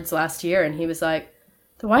Awards last year, and he was like,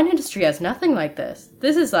 the wine industry has nothing like this.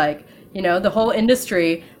 This is like, you know, the whole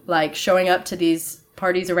industry like showing up to these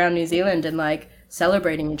parties around New Zealand and like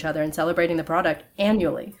celebrating each other and celebrating the product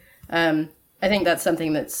annually. I think that's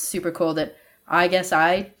something that's super cool that I guess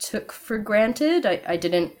I took for granted. I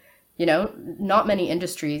didn't, you know, not many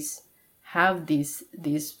industries have these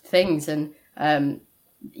things, and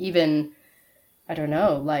even, I don't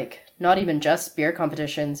know, like not even just beer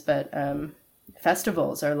competitions, but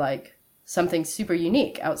festivals are like something super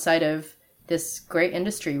unique outside of this great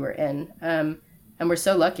industry we're in. And we're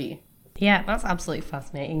so lucky. Yeah, that's absolutely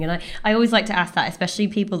fascinating. And I always like to ask that, especially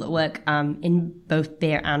people that work in both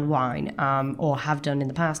beer and wine, or have done in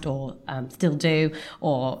the past, or still do,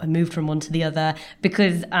 or have moved from one to the other,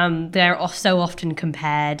 because they're so often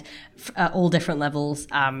compared at all different levels,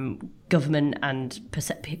 government and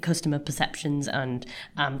customer perceptions and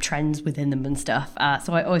trends within them and stuff.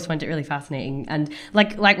 So I always find it really fascinating. And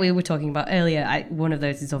like we were talking about earlier, one of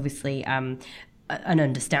those is obviously an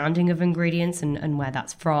understanding of ingredients and where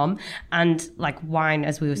that's from. And like wine,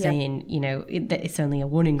 as we were saying, you know, it's only a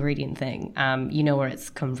one ingredient thing. You know where it's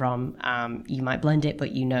come from. You might blend it,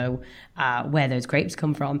 but you know where those grapes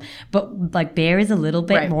come from. But like beer is a little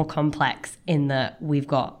bit more complex in that we've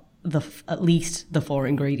got at least the 4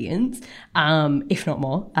 ingredients, if not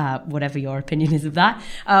more, whatever your opinion is of that.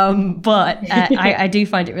 But I do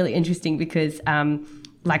find it really interesting because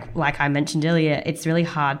like I mentioned earlier, it's really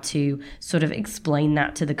hard to sort of explain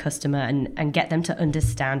that to the customer and get them to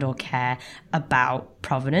understand or care about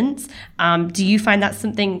provenance. Do you find that's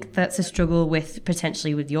something that's a struggle with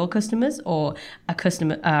potentially with your customers, or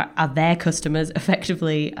are their customers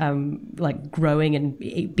effectively like growing and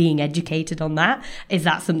being educated on that? Is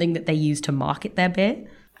that something that they use to market their beer?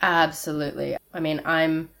 Absolutely. I mean,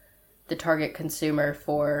 I'm the target consumer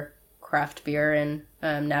for craft beer and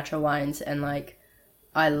natural wines, and like,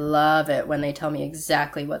 I love it when they tell me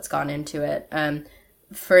exactly what's gone into it.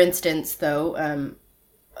 For instance, though,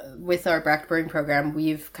 with our Brack Brewing program,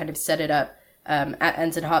 we've kind of set it up at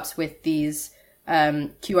NZ Hops with these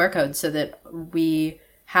QR codes so that we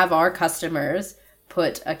have our customers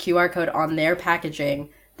put a QR code on their packaging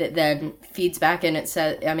that then feeds back, and it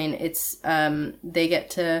says, I mean, it's they get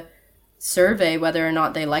to survey whether or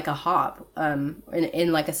not they like a hop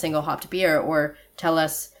in like a single hopped beer, or tell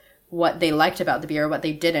us what they liked about the beer, what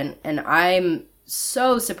they didn't. And I'm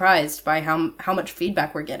so surprised by how much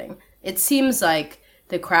feedback we're getting. It seems like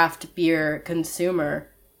the craft beer consumer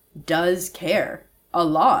does care a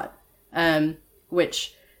lot,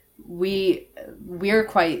 which we're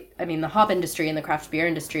quite, I mean, the hop industry and the craft beer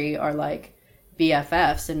industry are like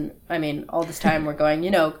BFFs. And I mean, all this time we're going,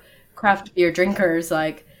 you know, craft beer drinkers,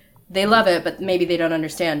 like they love it, but maybe they don't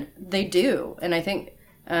understand. They do. And I think,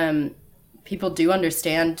 people do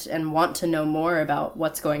understand and want to know more about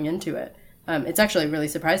what's going into it. It's actually really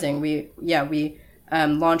surprising. We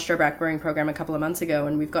launched our Brack Brewing program a couple of months ago,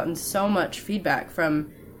 and we've gotten so much feedback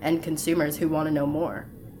from end consumers who want to know more.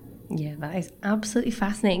 Yeah, that is absolutely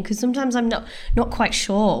fascinating because sometimes I'm not quite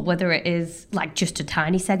sure whether it is like just a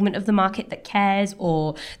tiny segment of the market that cares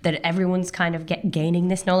or that everyone's kind of gaining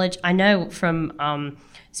this knowledge. I know from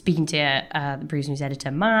speaking to the Brews News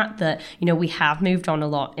editor, Matt, that, you know, we have moved on a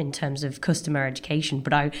lot in terms of customer education,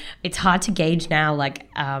 but it's hard to gauge now, like,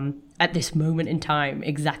 at this moment in time,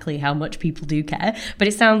 exactly how much people do care. But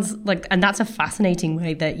it sounds like, and that's a fascinating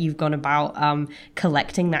way that you've gone about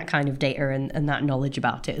collecting that kind of data and that knowledge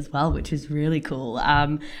about it as well, which is really cool.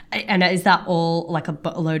 And is that all like a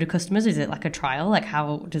load of customers? Is it like a trial? Like,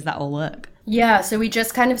 how does that all work? Yeah, so we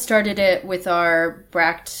just kind of started it with our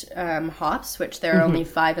Bracht hops, which there are only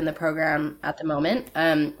 5 in the program at the moment.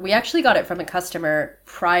 We actually got it from a customer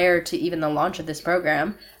prior to even the launch of this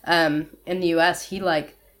program. In the US, he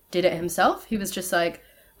did it himself. He was just like,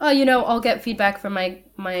 oh, you know, I'll get feedback from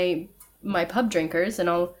my pub drinkers and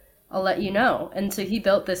I'll let you know. And so he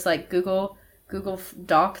built this like Google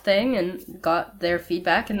Doc thing and got their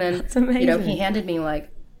feedback. And then, you know, he handed me like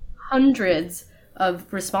hundreds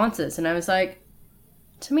of responses. And I was like,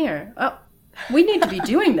 Tamir, oh, we need to be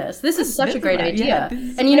doing this. This is such a great idea.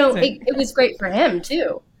 And, you know, it was great for him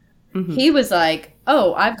too. Mm-hmm. He was like,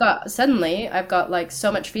 oh, I've got like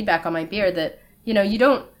so much feedback on my beer that, you know, you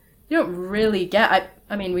don't really get.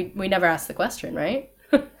 I mean, we never asked the question, right?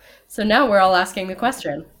 So now we're all asking the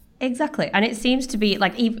question. Exactly. And it seems to be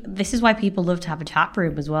like, this is why people love to have a chat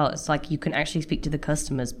room as well. It's like you can actually speak to the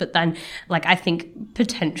customers. But then, like, I think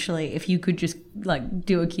potentially if you could just like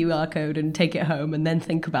do a QR code and take it home and then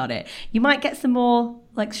think about it, you might get some more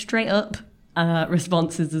like straight up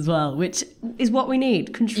responses as well, which is what we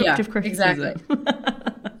need. Constructive criticism. Exactly.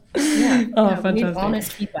 Fantastic. We need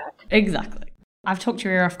honest feedback. Exactly. I've talked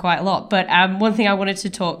your ear off quite a lot, but one thing I wanted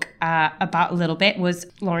to talk about a little bit was,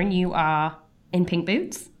 Lauren, you are in Pink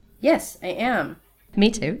Boots. Yes, I am.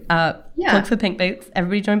 Me too. Plug for Pink Boots.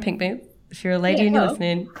 Everybody join Pink Boots. If you're a lady and you're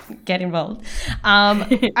listening, get involved.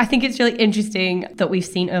 I think it's really interesting that we've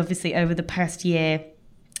seen, obviously, over the past year,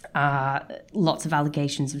 lots of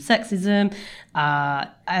allegations of sexism,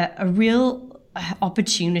 a real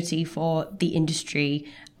opportunity for the industry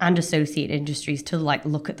and associate industries to like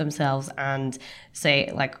look at themselves and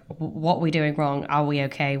say, like, what are we doing wrong? Are we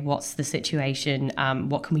okay? What's the situation?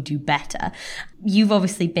 What can we do better? You've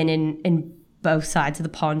obviously been in both sides of the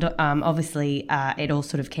pond. Obviously, it all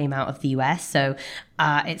sort of came out of the US, so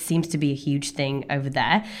it seems to be a huge thing over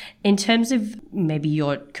there. In terms of maybe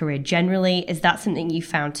your career generally, is that something you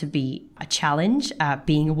found to be a challenge,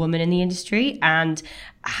 being a woman in the industry? And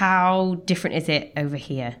how different is it over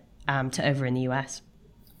here to over in the US?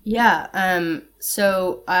 Yeah,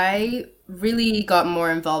 so I really got more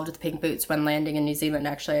involved with Pink Boots when landing in New Zealand.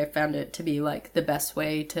 Actually, I found it to be like the best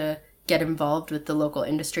way to get involved with the local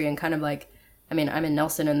industry and kind of like, I mean, I'm in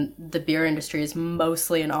Nelson and the beer industry is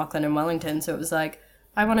mostly in Auckland and Wellington. So it was like,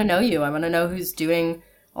 I want to know you. I want to know who's doing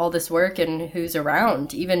all this work and who's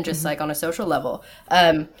around, even just like on a social level.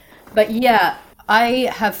 But yeah,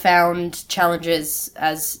 I have found challenges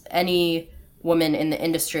as any woman in the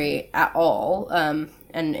industry at all.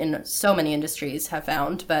 And in so many industries have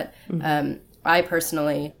found, but I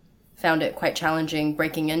personally found it quite challenging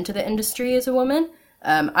breaking into the industry as a woman.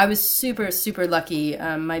 I was super, super lucky.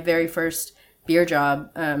 My very first beer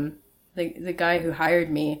job, the guy who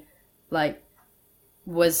hired me, like,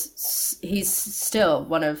 he's still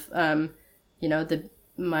one of,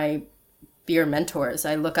 my beer mentors.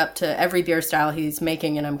 I look up to every beer style he's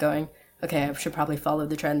making and I'm going, okay, I should probably follow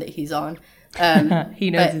the trend that he's on.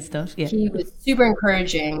 He knows his stuff. Yeah, he was super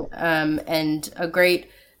encouraging and a great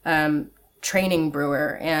training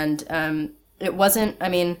brewer. And it wasn't, I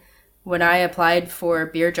mean, when I applied for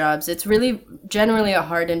beer jobs, it's really generally a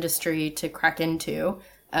hard industry to crack into.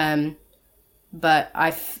 But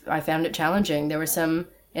I found it challenging. There were some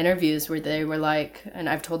interviews where they were like, and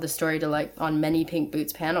I've told this story to like on many Pink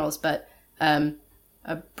Boots panels, but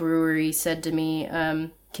a brewery said to me,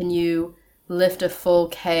 can you lift a full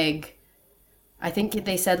keg? I think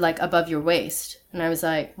they said like above your waist. And I was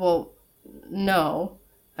like, well, no,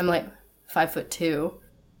 I'm like 5'2".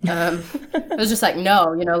 It was just like,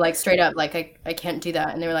 no, you know, like straight up, like I can't do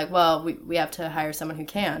that. And they were like, well, we have to hire someone who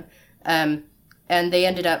can. And they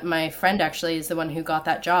ended up, my friend actually is the one who got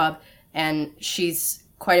that job. And she's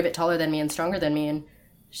quite a bit taller than me and stronger than me. And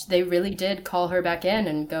they really did call her back in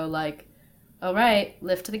and go like, all right,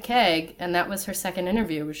 lift the keg. And that was her second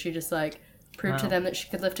interview, where she just like proved to them that she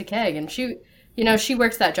could lift a keg. And she, you know, she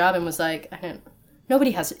worked that job and was like,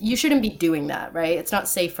 you shouldn't be doing that, right? It's not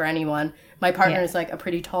safe for anyone. My partner is like a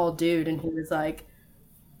pretty tall dude, and he was like,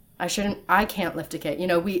 I can't lift a keg. You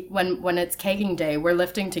know, when it's kegging day, we're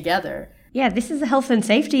lifting together. Yeah, this is a health and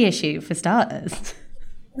safety issue for starters.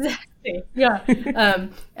 Exactly. Yeah.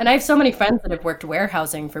 And I have so many friends that have worked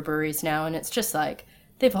warehousing for breweries now, and it's just like,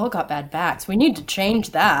 they've all got bad backs. We need to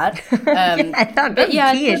change that. That's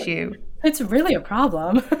a key issue. It's really a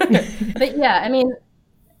problem. But yeah, I mean,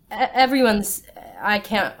 I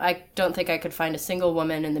don't think I could find a single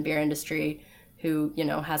woman in the beer industry who,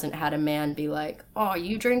 hasn't had a man be like, "Oh,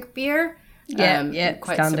 you drink beer?" Yeah,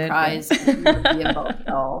 quite standard, surprised to be involved at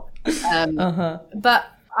all. But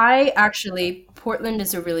Portland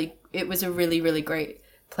was a really, really great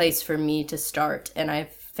place for me to start, and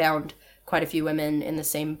I've found quite a few women in the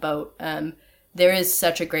same boat. There is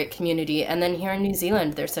such a great community, and then here in New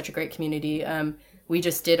Zealand, there's such a great community. We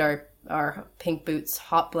just did our Pink Boots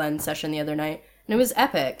hop blend session the other night, and it was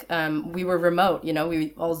epic. We were remote,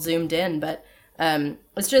 we all zoomed in, but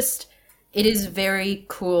it is very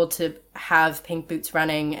cool to have Pink Boots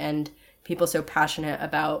running and people so passionate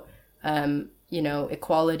about,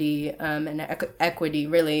 equality and equity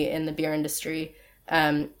really in the beer industry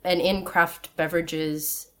and in craft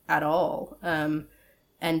beverages at all.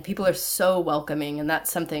 And people are so welcoming, and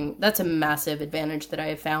that's a massive advantage that I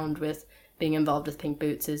have found with being involved with Pink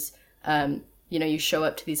Boots is, you show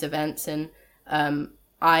up to these events and I'm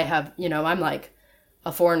like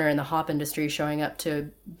a foreigner in the hop industry showing up to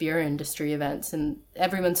beer industry events, and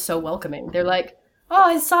everyone's so welcoming. They're like, "Oh,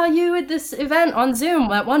 I saw you at this event on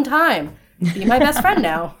Zoom at one time. Be my best friend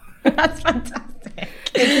now." That's fantastic.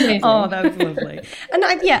 Oh, that's lovely. And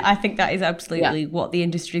I think that is absolutely what the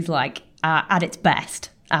industry's like at its best.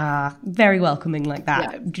 Very welcoming like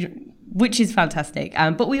that, which is fantastic.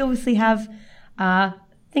 But we obviously have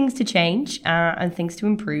things to change and things to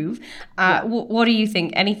improve. What do you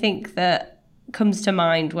think? Anything that comes to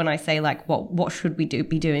mind when I say like what should we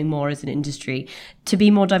be doing more as an industry to be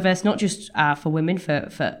more diverse, not just for women,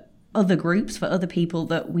 for other groups, for other people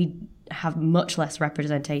that we have much less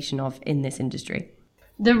representation of in this industry?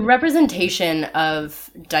 The representation of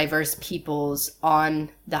diverse peoples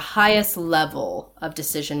on the highest level of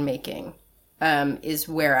decision making is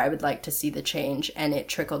where I would like to see the change, and it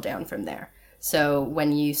trickle down from there. So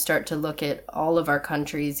when you start to look at all of our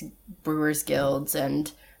country's brewers guilds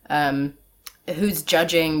and who's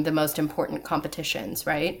judging the most important competitions,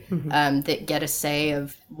 right? Mm-hmm. That get a say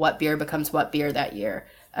of what beer becomes what beer that year.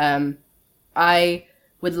 I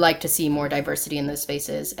would like to see more diversity in those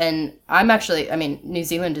spaces. And New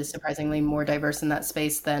Zealand is surprisingly more diverse in that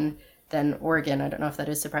space than Oregon. I don't know if that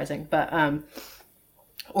is surprising, but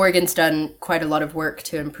Oregon's done quite a lot of work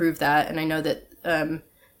to improve that. And I know that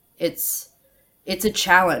it's a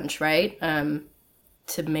challenge, right?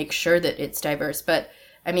 To make sure that it's diverse. But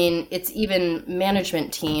I mean, it's even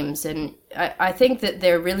management teams. And I think that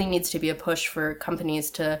there really needs to be a push for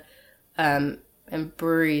companies to, and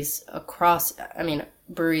breweries across,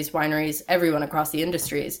 breweries, wineries, everyone across the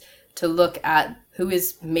industries to look at who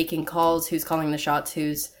is making calls, who's calling the shots,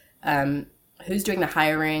 who's doing the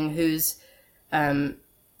hiring,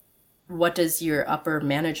 what does your upper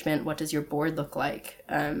management, what does your board look like?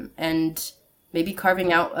 And maybe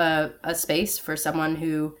carving out a space for someone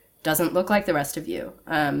who doesn't look like the rest of you,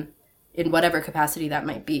 in whatever capacity that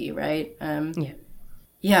might be, right?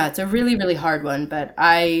 Yeah, it's a really, really hard one, but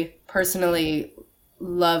I personally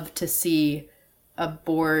love to see a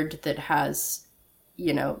board that has,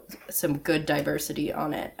 some good diversity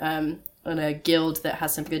on it, and a guild that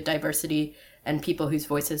has some good diversity and people whose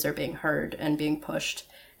voices are being heard and being pushed,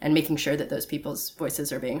 and making sure that those people's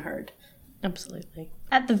voices are being heard. Absolutely.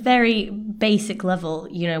 At the very basic level,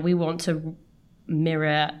 we want to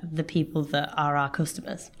mirror the people that are our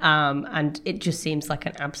customers. And it just seems like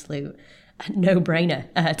an absolute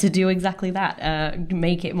no-brainer to do exactly that,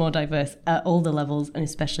 make it more diverse at all the levels, and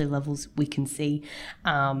especially levels we can see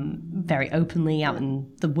very openly out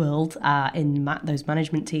in the world in those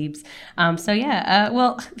management teams.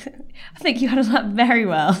 Well, I think you handled that very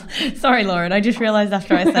well. Sorry, Lauren, I just realised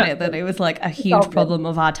after I said it that it was like a huge problem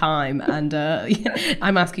of our time, and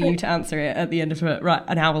I'm asking you to answer it at the end of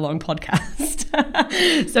an hour-long podcast.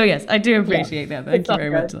 So yes, I do appreciate that. Thank you very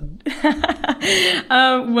much.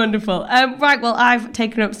 Wonderful. Right, well, I've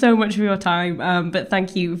taken up so much of your time, but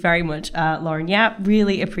thank you very much, Lauren Yap.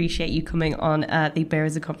 Really appreciate you coming on the Beer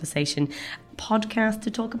as a Conversation podcast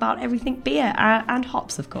to talk about everything beer and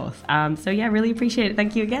hops, of course. Really appreciate it.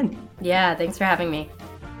 Thank you again. Yeah, thanks for having me.